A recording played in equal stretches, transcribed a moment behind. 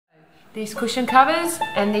These cushion covers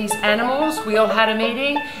and these animals, we all had a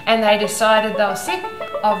meeting and they decided they were sick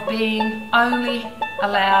of being only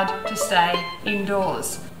allowed to stay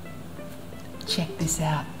indoors. Check this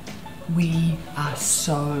out. We are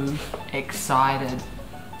so excited.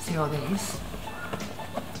 See all these?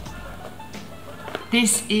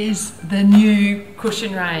 This is the new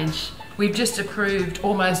cushion range. We've just approved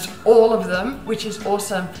almost all of them, which is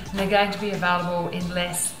awesome. And they're going to be available in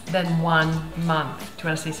less than 1 month. Do you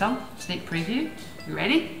want to see some? Sneak preview. You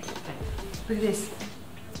ready? Okay. Look at this.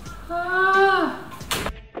 Ah.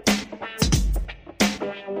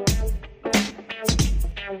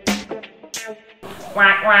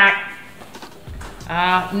 Quack, quack.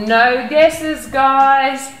 No guesses,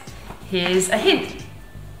 guys. Here's a hint.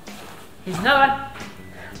 Here's another one.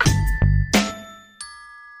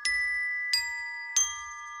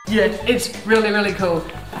 Yeah, it's really, really cool.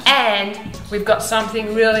 And we've got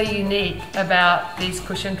something really unique about these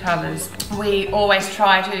cushion covers. We always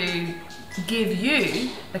try to give you,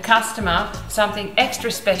 the customer, something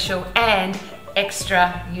extra special and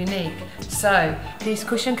extra unique. So these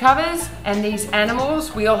cushion covers and these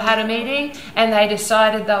animals, we all had a meeting and they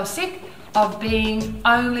decided they were sick of being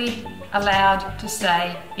only allowed to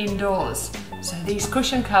stay indoors. So these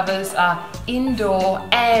cushion covers are indoor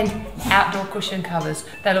and outdoor cushion covers.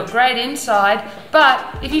 They look great inside,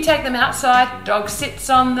 but if you take them outside, dog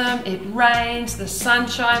sits on them, it rains, the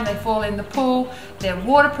sunshine, they fall in the pool. They're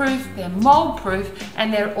waterproof, they're mold proof,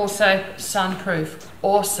 and they're also sunproof.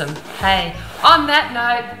 Awesome. Hey, on that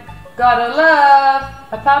note, gotta love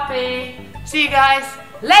a puppy. See you guys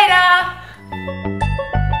later.